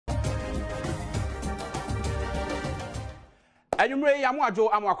Anyway, Yamwajo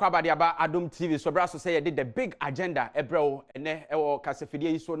Amwakwaba Diaba Adom TV so braso say did the big agenda ebro ene ewo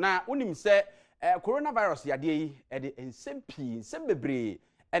kasefidie so na unim say coronavirus yade yi ede ensempi sembebre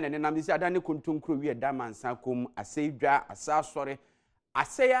ene ne nam disi adane kontonkro wi eda mansa kom asedwa asasore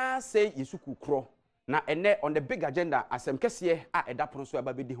aseya say yesuku kro na ene on the big agenda asem kese a eda pono so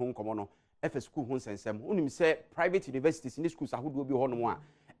aba bedi ho nkomo no efe school ho nsensem unim say private universities ni schools ahodo bi ho no a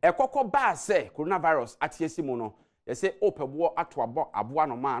ekokọ ba say coronavirus atiesi mu no they say opebo ato aboa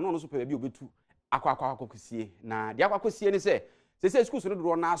no ma no so pe bi obetu akwakosie na dia akwakosie ni say schools no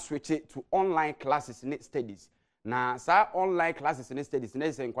do na switch to online classes and studies na sa online classes and studies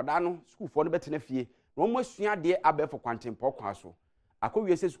na say nkwada no school for no betena fie no mo asua de abefo kwantempo kwa so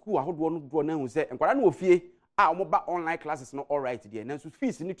akowie say school ahodo no do na hu say nkwada no ofie a omo ba online classes no all right there na so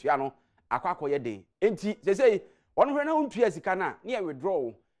fees ni tua no akwakoye den enti say ono hwe na untua sika na e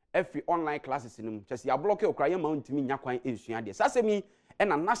withdraw every online classes nim chese ya block okra ye ma ntimi nya kwan ensua de sasemi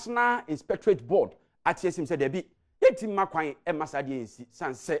na national inspectorate board atiesim said debi yetim makwan e masade ensi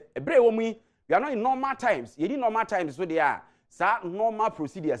sanse ebre wo mu we are not in normal times ye di normal times so they are sa normal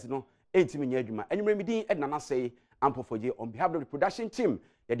procedures no entimi nya adwuma enwere midin edna na say ampofoje on behalf of the production team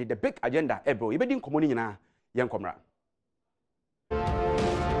ye did the big agenda ebro ye be din komo ni nyina ye nkomra.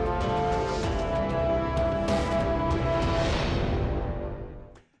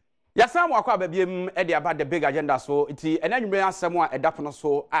 Yasamu akwa babiem edi about the big agenda so iti enanwumre asemu a edapono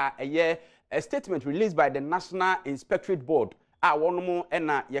so a statement released by the National Inspectorate Board a wonomo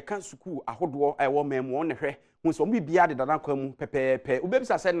na yeka suku ahodo wo mem won hwe hu so bibia de dana kwamu pepepe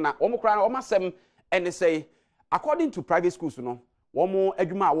ubebisa se na omokra na omasem ene say according to private schools no womo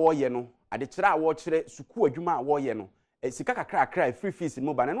adwuma a wo ye no ade kire a wo kire suku adwuma a wo ye no sika kakra free fees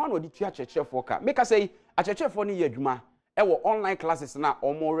mo ba na no odi tua chechefo ka make say a chechefo ni ye adwuma ewo online classes na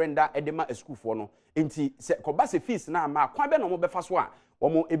omo render edema school for no enti se koba se fees na ma kwa be no mo befa so a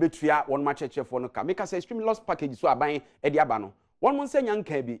omo ebetua won ma chechefo no ka make say stimulus package so aban edi aba no won mo nsanya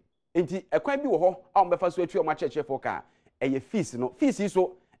nka bi enti ekwan bi wo ho a mo befa so atua ma chechefo ka eye fees no fees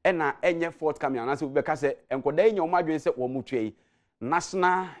so na enye forthcoming na se we beka se enkoda enya omo adwen se wo mo tuai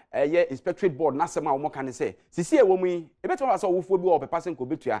national inspectorate board na sema wo ka ne se sisi e wo mu yi ebeto so wo fo bi wo pepa se nko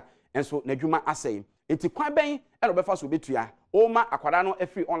betua enso na dwuma asai enti kwan ben e no befa so betua o ma akwara no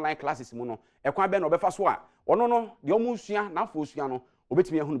free online classes mu no e kwan ben no befa so a ono no de omu sua na afo sua no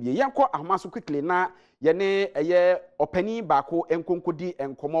obetimi ehunu bi yenko ahoma so quickly na ye ne opani baako enkonkodi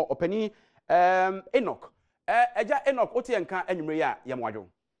enkomo opani Enoch eja Enoch otie nka anwumre ya yemwadwo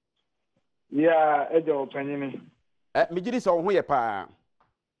ya eja opani ni migiri so ho ye pa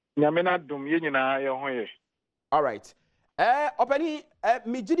nyame na dum ye nyina ye ho ye all right opani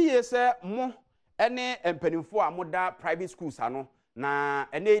migiri ye se mo ene empanimfo a moda private schools ano na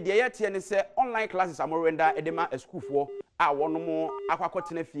ene de yete ne se online classes amorenda edema school fo a wono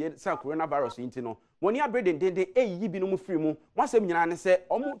akwakotena fie sa coronavirus yinti no woni abreden dende eyi bi no mu free mu wasem nyina ne se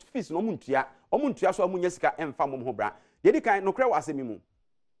omu fees no mu ntua so amunya sika emfa mom ho bra de di kan no kre wasemi mu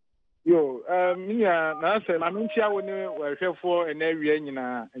yo minya na se na ntia woni wahwefo ene awie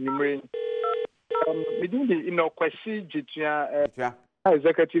nyina anyimre midin di inokwasi jitua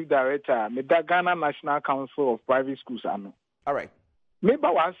Executive Director, the Ghana National Council of Private Schools. All right. Maybe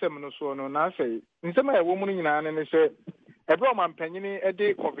one seminal so no na say. In some a woman in an and say a broman penny a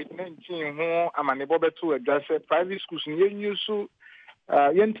day COVID-19 who am unable to address private schools in yen so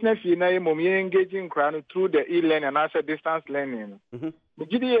yentenefi na mom engaging crown through the e-learning and also distance learning. The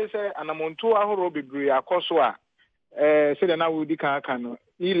GDA say an amonto ahoro bebre akoso a say na we di kan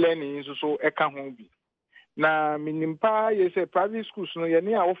e-learning so e ka ho bi. Na minimpa ye say private schools no ye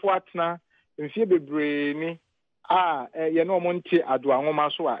ne awofo atena mfie bebre ni ye no monte ado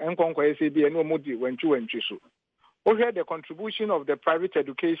anwoma so a enkonkwa ye say bi ye no modi wantwi so o hear the contribution of the private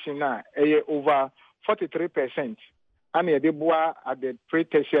education na over 43% and ye dey boa at the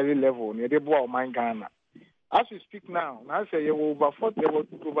pre-tertiary level ye dey boa o man Ghana as we speak now na say ye over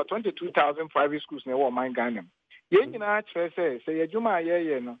 22,000 private schools na o man Ghana ye nyina kire say ye dwuma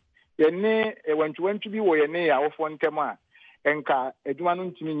ye no yene ewantu bi wo yene ya wofo ntem a enka eduma no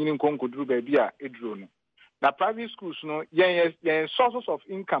ntimi nyini nkonkoduru ba bia eduro no na private schools no yen sources of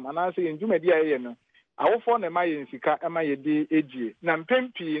income and say nduma dia ye no awofo na ma yen sika ema ye de egie na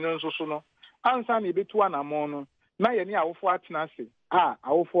mpempi no nso so no ansa na ebetu anamo no na yene awofo atena se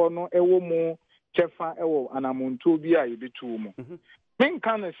awofo no ewo mu chefa ewo anamonto bi a yebetu mu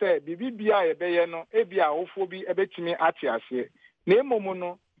menka no say bibia ye beye no ebia awofo bi ebetimi ate ase na emomu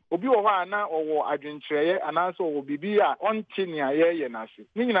no obi wo ha na owo adwenkyereye ananso owo bibi a onti ne ayeye na se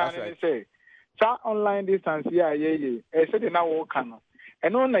ni nyina ne say sa online distance ya ayeye e se de na wo ka no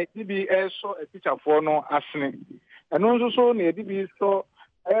eno na bibi so a teacher for no asene and also so near the so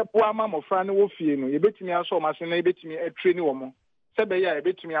poor mamma friend wolf, you know, you bet me also must na bet me a training woman. Sabeya, a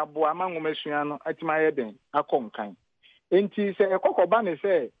bet me a boy among Messiano at my head, a conkin. Ain't he say a cockabane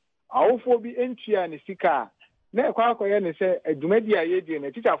say, I'll for be entry and a sika. Ne kwakoye say a dumedia ye and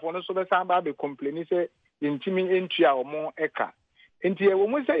a teacher for no so the samba be complaining say intimi entry or more eka. Ain't a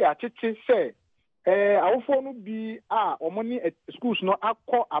woman say a titi say, I'll for no be or money at schools no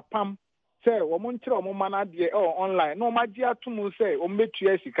akko apam. Say, woman tell mana dear or online. No, my dear to mu say, o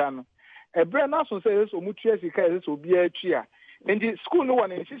metia sika. A brand also says, o mutia sika is will be a cheer. In the school, no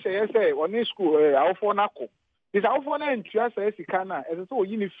one in she say, on this school, our for nako. This our for and cheer says sikana, as it's all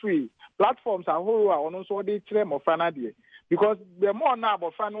free. Platforms are whole on also they trem of fanadia. Because the more now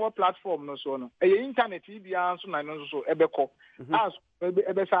about fan what platform no so no. A internet TV answer and also ebeko. As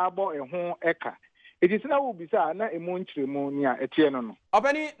ebesabo a home eka. It is now bizarre na emontre monia etieno no.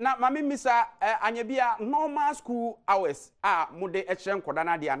 Obeni na mami misa anyebia normal school hours mode echere nkoda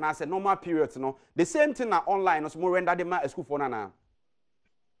na dia na say normal periods no the same thing na online no so mo render dem a school for na.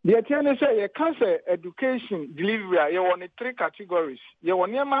 The etieno say you can say education delivery you want 3 categories. You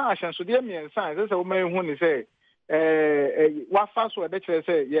want niam ahyenso de miensan say wo man hu ni say wa fast we dey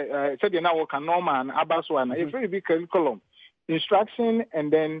say say na wo kan normal na abaso na a very big curriculum, instruction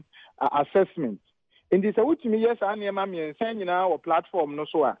and then assessment. In this, I would me yes, I am a sending our platform no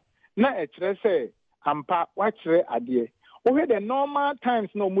so. Na a say, ampa, watch re adie. We the normal times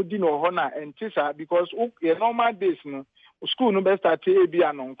no mudi no honor and tisa because normal days no school no best at be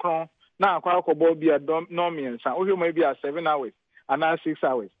an on cron. Now, Quaco be a normian, so maybe a 7 hours and now 6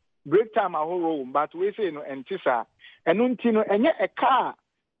 hours. Break time a whole room, but we say no and tisa. And untino and yet a car,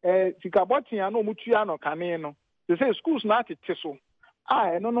 Ticabotiano Mutriano Caneno. They say schools not a tissue.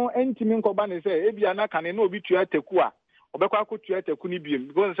 No, entimin kobane say ebiana kan no obi tua teku a obekwa akotua teku ni biem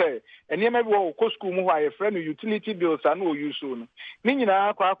because say ene maybe wo ko school mu ho a friend utility bills and no use no ni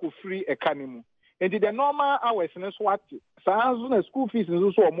nyina akwa akọ free ekane mu and the normal hours no so what so na school fees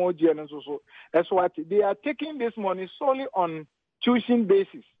no so more je no so that's what they are taking this money solely on tuition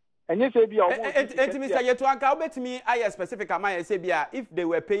basis. And yes, Mr. Yetuanka, obetimi I specific amount say if they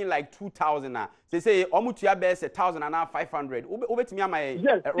were paying like 2,000 they say omutua best 1,000 and 500. Obetimi am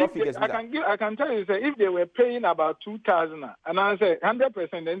rough figures. I can tell you say if they were paying about 2,000 and I say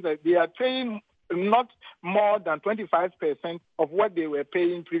 100%, then they are paying not more than 25% of what they were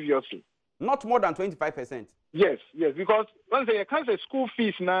paying previously. Not more than 25%. Yes, because once they can't say school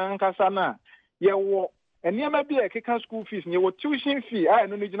fees na kasana, and near maybe a kick school fees, you were tuition fee, I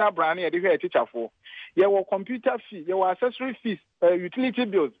know original brand here, the teacher for. You were computer fee, you were accessory fees, utility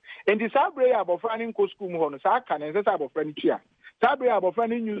bills. And the Sabre about running school on Sakan and the about furniture. Sabre about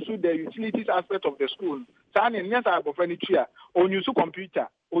running use the utilities aspect of the school. San and yes, about furniture, on use computer,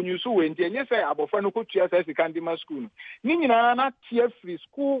 on use when yes, about furniture as the Candima school. Nina not tier free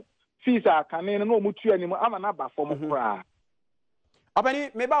school fees are canning no mutu anymore. I'm an abba for more.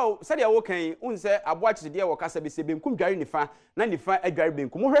 Abani meba said ya wokan unse aboachi de wo kasa be se benkum dware nifa na nifa adware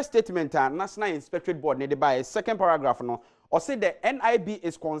benkum mo statement National Inspectorate Board ne de by second paragraph no or say the NIB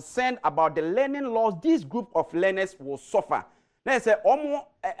is concerned about the learning loss this group of learners will suffer. Na say omo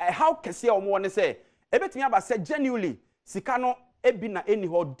how kese omo ne say ebetimi aba say genuinely sika no ebi na eni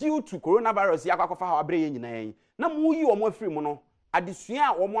ho due to coronavirus yakwakofa ha abre yen nyina yen na mo yi omo afiri mu no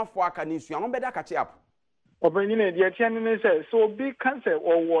adesua omo afo aka ne sua no beda catch up. So big cancer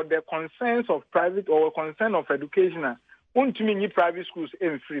or the concerns of private or concern of education won't mean private schools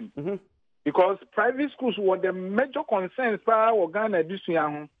in free. Because private schools were the major concerns for Ghana this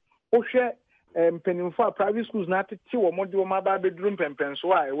year. Penny for private schools not to or more do my bedroom pen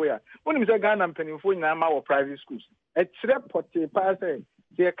so I wear. When you say Ghana penny for our private schools. A report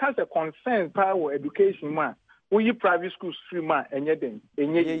there cancer concerns power education man. We private schools free man and yet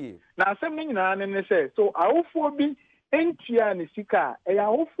now something na say so I for be entia ni sika e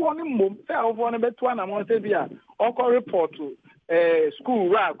ya for ni mom say I for na beto na mo say bia oko report to school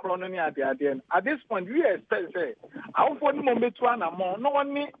ra kro no ni ade at this point we expect say I for ni mom beto na mo no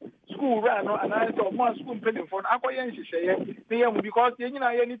one school ra no and I say mo school pending for akoye nhihye ye because ye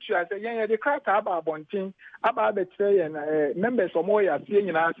nyina ye ni tua say ye dey crack aba bontin aba betre ye members of moya tie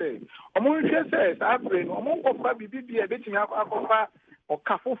nyina say omo hwe say abre no omo kofa bibi e betimi akofa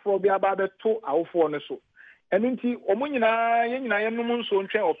okafofo bi aba beto awofo no so enunti omo nyina ye num nso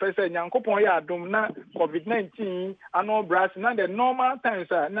ntwen opese nyankopon ya adom na COVID-19 ano brass na the normal times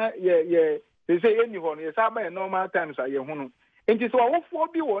na ye they say any ho no ye saba normal times ye hunu enti so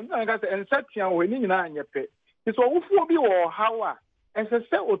awofo bi wo na ka say ensatia wo ni nyina anyepe so awofo bi wo hawa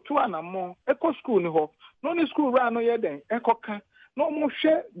ensese otu anamo eko school ni ho no ni school ra no ye den ekoka no mo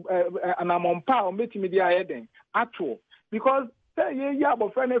share anamompa o betimi dia heden actual because say ye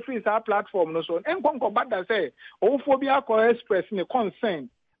about friend free sa platform no so enkonko bada say ofo bi akọ express ne concern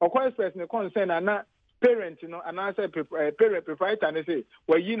akọ express ne concern ana parent no ana say parent proprietor ne say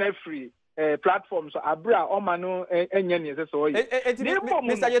we yi na free platforms abra o ma no enye ne say so ye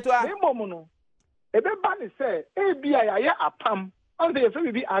Mr. Yetua ne no ebe ba ne say e bia ya apam on the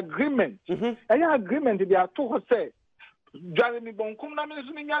free be agreement agreement they are to say dware mi bonkum na me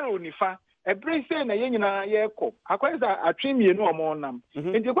so me nyare onifa every say na yenyina ye ko akweza atwemie no omonam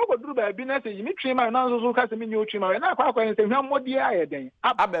enti kokoduru ba bi na say yimi twema na so ka se me nyo twema na akwa say hwamodi ayeden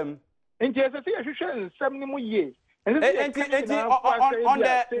abem enti ese se yehwehwe nsem ni mu ye enti on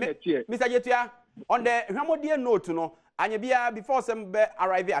the Mr. Yetua on the hwamodi note no anya bia before some be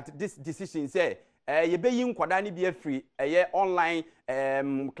arrive at this decision say ye be yin kwada ni bia free online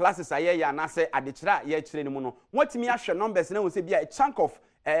classes aye ya na say adekira ye kire ni mu no watimi ahwe numbers na wo say bia a chunk of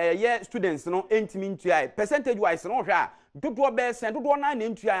students no entimi ntua percentage wise no hwe a dodo be sen dodo na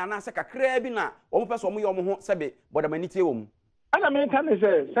ntua na say kakra bi na wo pese wo ye wo ho sebe bodamani tie wo mu ana me kan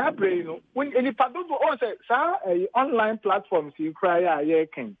say sa pray no when any padodo on say sa online platforms you cry ya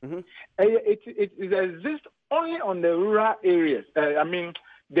ken it exists only on the rural areas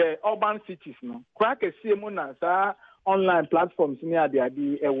the urban cities no crack a CMO na sa online platforms near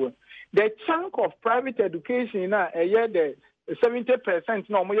the chunk of private education na the 70%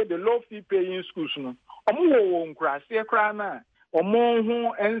 no mo the low fee paying schools no omo wo nkra se kra na omo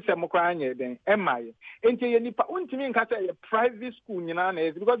hu ensem kra anye den emaye enti ye nipa untimi nka say private school nyina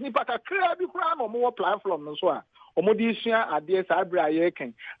na because nipa kakra bi kra na omo platform no so a omo di sua ade sa abra ye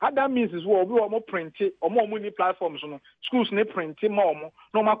ken Adom means is wo obi omo print omo ni platforms no schools ne print ma omo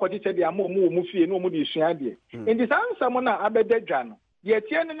no ma kwaje de ama omo fie no omo di sua ade enti sansam na abedadwa no ye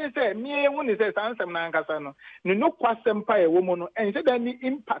tie ne say me hu ne say sansam na nkasa no ne no kwasem pa e wo mo no en say that ni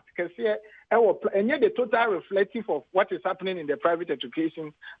impact kese enye the total reflective of what is happening in the private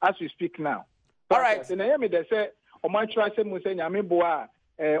education as we speak now. All right. So na me they say omanchwa say mo say nyame boa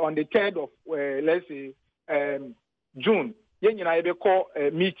on the 3rd of let's say June yenyina ye be call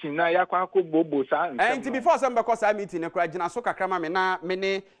meeting na yakwa ko bobo sa and before some because I meeting e kura gina so kakrama me na me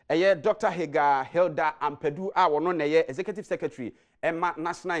ne Dr. Hega Hilda Ampedu a wono na ye executive secretary Emma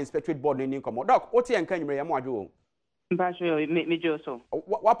National Inspectorate Board ni nkomo doc oti enka nyimre ye mo adwo Mbasho me joso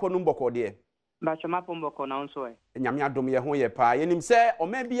wapo no mboko de Mbasho mapo mboko na onso nyame adom ye ho ye pa yenim se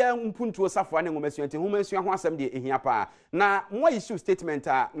oma bia mpuntuo safo na ngomasua nti homasua ho asem de ehia pa na mo issue statement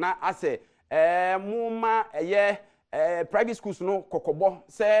na ase muma private schools no kokobo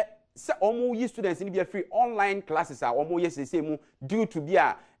se omo yi students ni bia free online classes omo yesese mu due to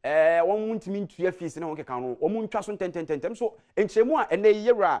bia omo ntimi ntua fees na wonke kan no omo ntwa so tententem so enchemu a ene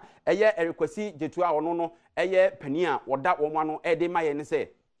yewra erekwasi jetu a ono no pani a woda omo ano de maye ne se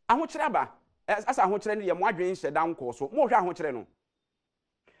ahokire aba asa ahokire ne ye mo adwen hyeda nko so mo hwe ahokire no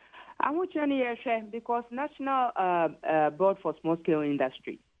ahokire ne ye hwe because National Board for Small Scale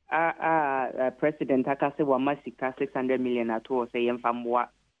Industry President Akase Wamasika 600 million at all say yemfamwa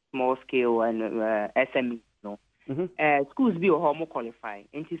small scale and SME no schools be or qualify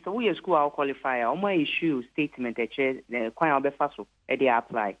and so we school our qualifier o my issue statement e che kwan obefa so e dey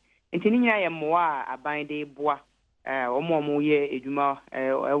apply enti ni nya yemwa aban dey boa o ye edwuma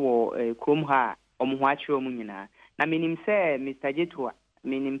wo krom ha o mo ho akire o nyina na menim say Mr. Jetua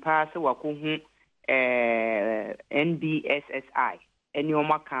menim pa se wakohu NBSSI any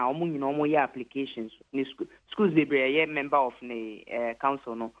omaka omo nyina omo ye applications ni schools be be member of the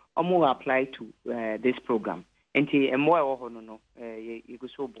council no omo apply to this program enti emo e wo ho no you go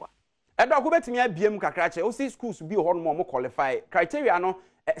so boa edo ko betimi abiem kakra che o see schools bi ho no omo qualify criteria no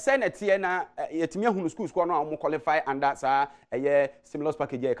say na tie na yetimi ahunu schools ko no omo qualify under sa stimulus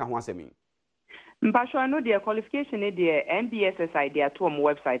package e ka ho asemi Mpasho no the qualification the NBSSI they to omo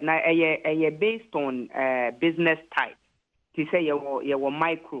website na based on business type to say your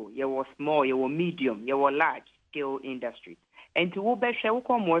micro, your small, your medium, your large scale industry. And to be share we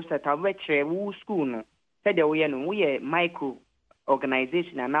come website we school no. Said we micro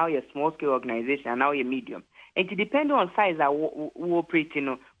organization and now your small scale organization and now your medium. And to depend on size we operate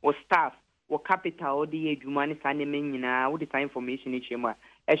or staff or capital or the money standing all the information each year.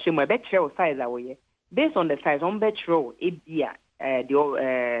 Shema bet share size away. Based on the size on bet show the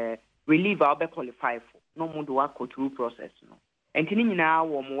relief I'll be qualified for. No more do work through process no and tini na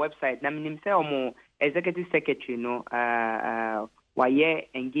wo mo website na minim say mo executive secretary no why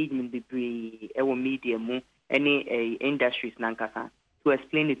engagement between our media mu any industries nankasa to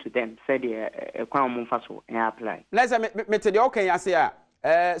explain it to them said kwan mo faso and apply let's me tell you okay ya say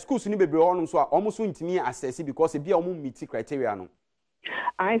schools ni bebre honum so a omo so ntimi assess because e bia omo meet criteria no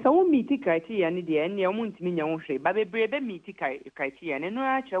I saw meet criteria and the end you won't mean your own shape, but be meet criteria and no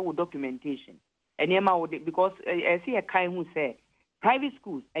actual documentation. And because I see a kind who say private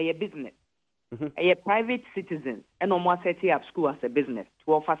schools are a business. A private citizen and almost setting up school as a business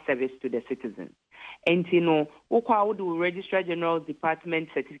to offer service to the citizens. And do registrar general department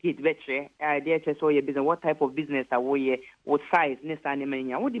certificate vetche idea to so your business, what type of business are we, what size, next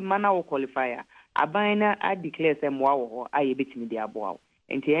animal, what the manner or qualifier. A biner I declare them wow, I bit me the abo.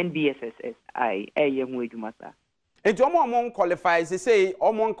 And the NBSSS I a young way to master. And Jomo qualifies, they say,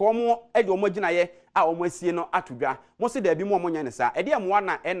 Omo Edomojinaye, almost no atubia. Most there be more money, sir. A dear one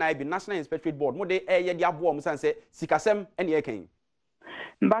and I be National Inspectorate Board, more day a diabo, and say, Sikasem and Yakin.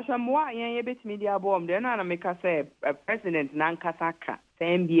 Bashamwa, ye bit media bomb, then I make us say President Nankasaka,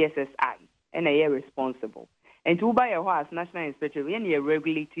 NBSSI, and a year responsible. And to buy a horse, National Inspector, any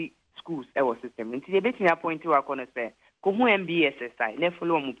regulatory schools, our system. And to the bit me appoint to our corner say, Kumu NBSSI, never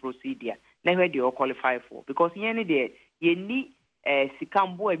follow procedure. Never do you qualify for because any day you need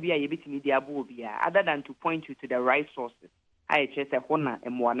Sikambo be a bit media bobia other than to point you to the right sources. I just a honor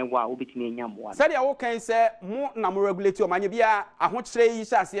and one while bit me yam. Said you can say more number regulatory manubia. I want to say you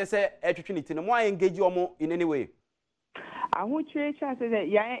shall see a opportunity no more engage you more in any way. I want to say that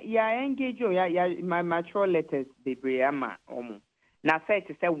ya engage you my mature letters the Briama Now, say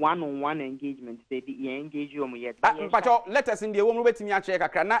to say one-on-one engagement, they engage you yet. But let us in the woman waiting me a check a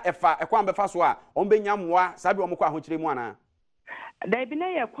crana if a quan befaswa, on Benyamwa, Sabiomukwa, which Rimwana. There be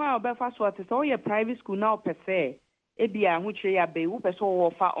a quan befaswa to all your private school now per se. It be a which you be who so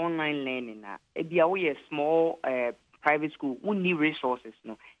offer online learning. It be a small private school, who need resources.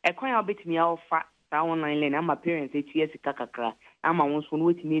 No, a quan bit me offer online learning. I'm a parent, 8 years kakakra. I'm a once one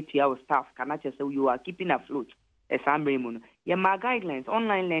with me to our staff. Can I just say you are keeping afloat? Yeah, my guidelines,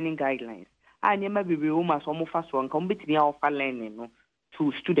 online learning guidelines. I never be almost almost fast one come between offer learning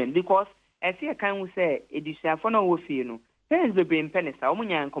to students because I see a kind of say it is a fun with you know. Parents be bring pennies,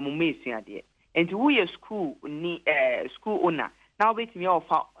 and come there. And to we a school school owner now between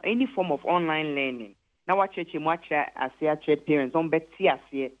offer any form of online learning. Now watch it much as parents on bet see as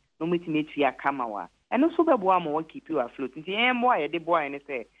here, no meeting to kamawa. And also the boy will keep you afloat. And the boy the boy and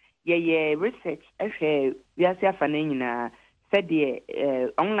say yeah, research. We are saying said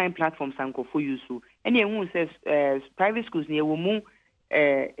the online platforms and go for use. Anyone says private schools near woman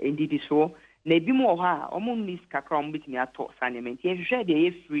indeed so. Maybe more ha. Almost kakram bit me at talk sentiment. Yes, share they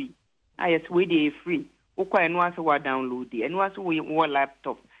free. I yes we they free. Okay, and once we download the and once we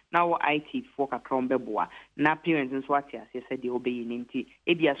laptop. Now IT for kakram beboa. Now parents and what yes said they obey in inti.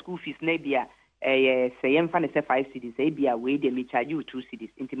 Ebia school fees nebia. Say I'm fan 5 cities, be away they may charge you 2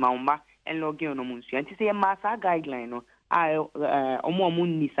 cities into Maumba and log on Munsu. And to say a master guideline, I more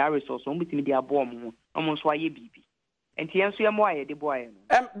moon nisa resource on with me their bomb almost why ye baby. And to answer why the boy.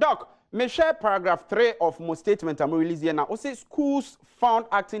 Doc, may share paragraph 3 of my statement I'm releasing now. Also, schools found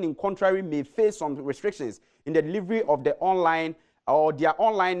acting in contrary may face some restrictions in the delivery of the online or their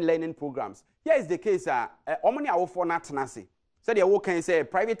online learning programs. Here is the case, Omani Awofo na Tenase. Said you can say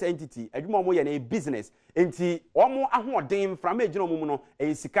private entity, a business, and omo ahoden from a genomuno,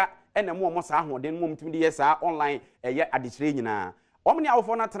 a sika, and a more ahoden mum to the online a year at the training. Omni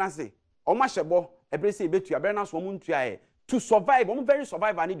Alphona Transi, Omashabo, a brace bet to a bernas woman to survive, very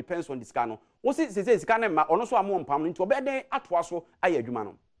survive, and it depends on this cano. What's it says, Canema, or also a more pound to a bed at Wasso, I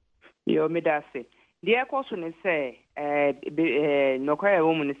adumano. You made us say. The air question say, no cry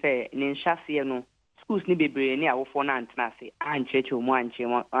woman say, in Shassiano. Schools ni bebree ni awofo na antenase ancheche mu anche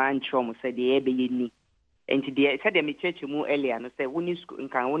mu se de ebe yini enti de se de me cheche mu earlier no se woni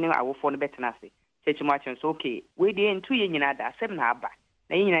nkan woni awofo no betenase cheche mu achen so okay we de ntu ye nyina da asem na aba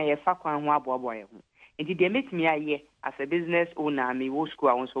na ye nyina ye fa kwan ho aboabo ye ho enti de metimi aye as a business owner me wo school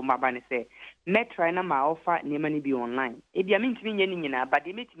awon so maba ne se me try na ma offer nema ni bi online e bia mentimi nye ni nyina ba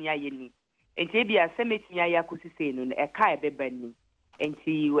de metimi aye ni enti e bia se metimi aye akosise no e ka e beba ni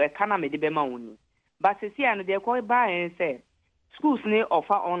enti we kana me de be ma woni. But see, and they call by and say schools need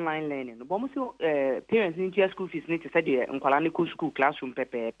offer online learning. But most parents in their school fees need to study in Kuala school classroom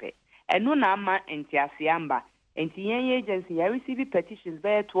pepe. And no nama and Tiasiamba and TN agency. I receive petitions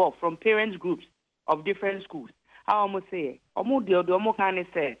there 12 from parents groups of different schools. How almost say, almost the other kind of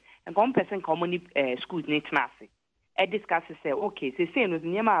say, and one person common schools need classy. I discuss say, okay, say no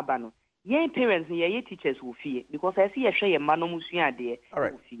Nyama Abano. Ye parents and ye teachers will fear because I see a share manomusia there. All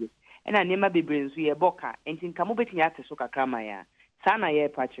right. And I never be brains we a boca and in Kamobeti at the Soka Kramaya. Sana ye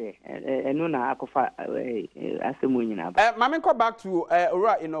patre and Nuna Akofa as the moon. Mamma, go back to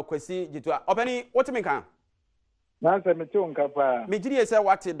Ura in Okwesi, Jitua. Obeni, what to make? na se mete on kapa me gidi say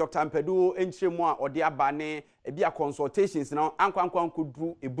what Dr. Ampedu enchiremu a ode aba ne ebia consultations na ankwankwan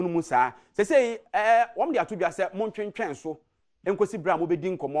koduru ebunmu saa say wom de atodwa say montwentwen so enkosi bra mo bedi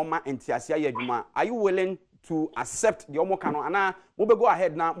nkomo ma entiase aye adwuma. Are you willing to accept the omo no ana mo be go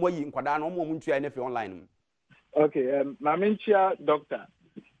ahead na mo yi nkwada na omo muntua na fi online? Okay, ma menchia doctor.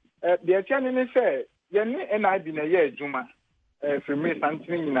 The channel ni say ye ni NIB na ye adwuma for me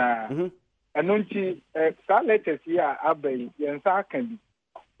something na enonti sa latest here abai yensa kan bi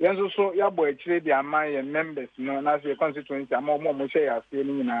yenso so ya boy chire di ama ye members no na so constituency ama mo share ya se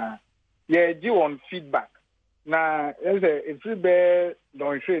ni na ye gi on feedback na if we be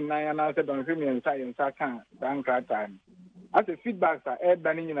don share na ya na se don share yensa kan dan time as a feedback sa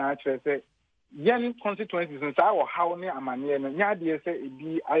ban ni na chire se yen constituencies nsa wo how ni amane no nya de se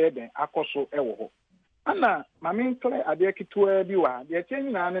ebi ayeden akoso ewo ho ana mami kle ade kitua bi wa de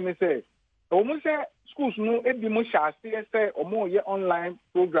chenyi na ne se almost schools no ebi mo shase say omo ye online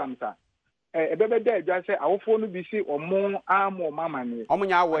programs ebebe dey just say awofo no bi si omo amo mama ne omo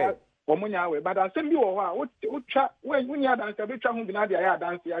nya we but asem bi wo ho a utwa when ya dance be twa ho bi na de ya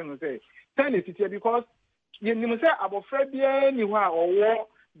dance ya no say ten it because you say abofra bia ni ho a owo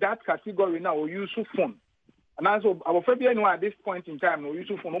that category now or use phone and also abofra bia ni ho at this point in time no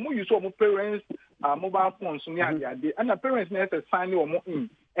use phone omo use omo parents mobile phones so near there and the parents na say sign omo in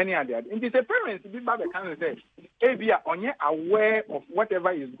any other. And the parents be back can say, "Hey, onye aware of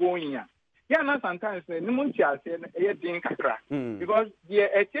whatever is going on." Yeah, now sometimes no mun tia say e din kakra because the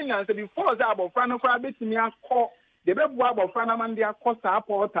Kenyan say before that about friend no bit me akọ the be bo about friend man dey akọ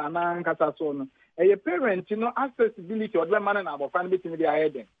support na nkasa so no. E parent no accessibility or the man na about friend bit me dey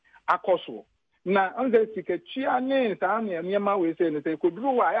ahead akọ so. Na on the tikechia ne sa na nyema we say no say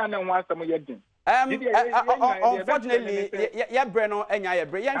koduru wa ya na ho asem ye din. Unfortunately, yeah, Breno, and yeah,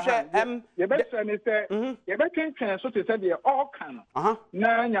 Brian, you better say, you better so to say they all can.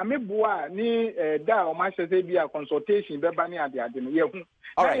 Now, Yamibua, ni da or my say be a consultation, be banny at the Adom.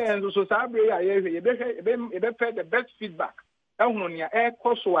 All right, and so Sabri, you better the best feedback. All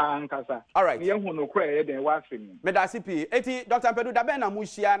right, young no credit and watching. Medasipi, eti Dr. Ampedu Dabena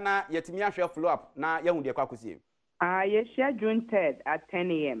Mushiana, yet me shall follow up. Now, young dear Kakusi. Yes, June 3rd at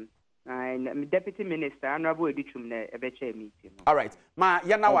 10 a.m. I'm Deputy Minister, Honorable Edichum, Ebeche meeting. All right. Ma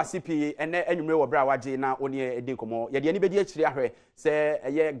yana wasipi ene enyumre wo bra waje na oni edin komo. Ye de anibedi akiri ahwe se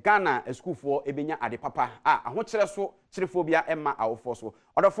ye Ghana school for ebenya ade papa. Ahokere so kirefobia emma awofo so.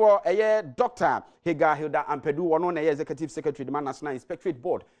 Odofo eye Dr. Hilda Ampedu wono na Executive Secretary the National Inspectorate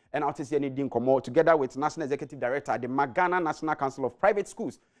Board and outisi any din komo together with National Executive Director the Ghana National Council of Private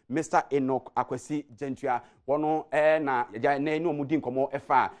Schools Mr. Enoch Akwesi Gentua wono na ya na enu omudin komo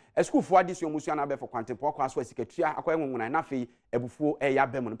efa school for adisi omusu na be for kwantempo kwa so secretary akwa enwuna na fe ebufuo ya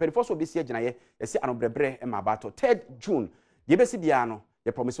bem no perifo so besi agina ye si anobrebre e mabato 3rd June ye besi bia no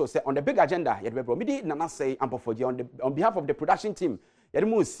ye promise say on the big agenda ye be bro midi nana say ampofoje on behalf of the production team ye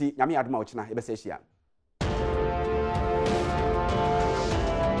mu si nyame adoma ochina ye besi hia